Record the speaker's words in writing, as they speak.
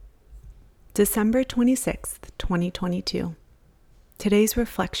December 26th, 2022. Today's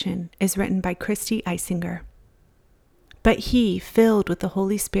reflection is written by Christy Eisinger. But he, filled with the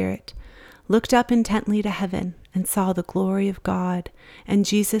Holy Spirit, looked up intently to heaven and saw the glory of God and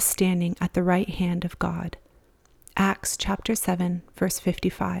Jesus standing at the right hand of God. Acts chapter 7, verse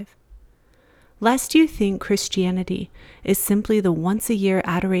 55. Lest you think Christianity is simply the once-a-year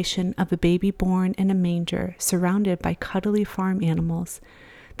adoration of a baby born in a manger surrounded by cuddly farm animals,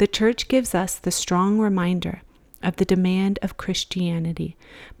 the Church gives us the strong reminder of the demand of Christianity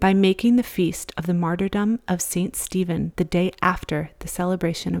by making the feast of the martyrdom of Saint Stephen the day after the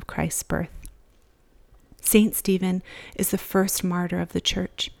celebration of Christ's birth. Saint Stephen is the first martyr of the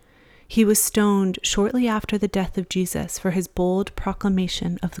Church. He was stoned shortly after the death of Jesus for his bold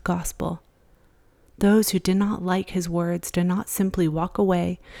proclamation of the gospel. Those who did not like his words did not simply walk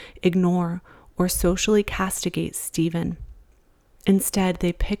away, ignore, or socially castigate Stephen. Instead,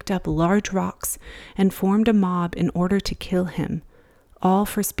 they picked up large rocks and formed a mob in order to kill him, all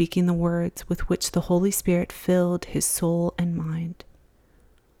for speaking the words with which the Holy Spirit filled his soul and mind.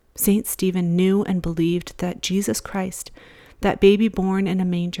 Saint Stephen knew and believed that Jesus Christ, that baby born in a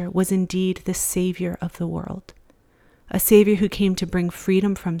manger, was indeed the Savior of the world, a Savior who came to bring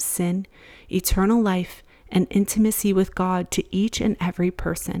freedom from sin, eternal life, and intimacy with God to each and every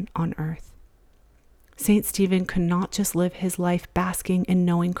person on earth. Saint Stephen could not just live his life basking in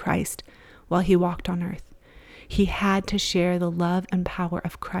knowing Christ while he walked on earth. He had to share the love and power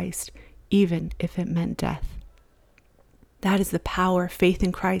of Christ, even if it meant death. That is the power faith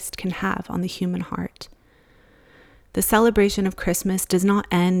in Christ can have on the human heart. The celebration of Christmas does not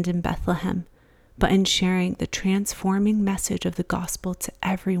end in Bethlehem, but in sharing the transforming message of the gospel to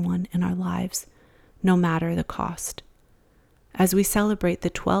everyone in our lives, no matter the cost. As we celebrate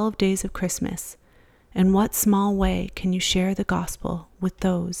the 12 days of Christmas, in what small way can you share the gospel with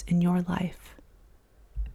those in your life?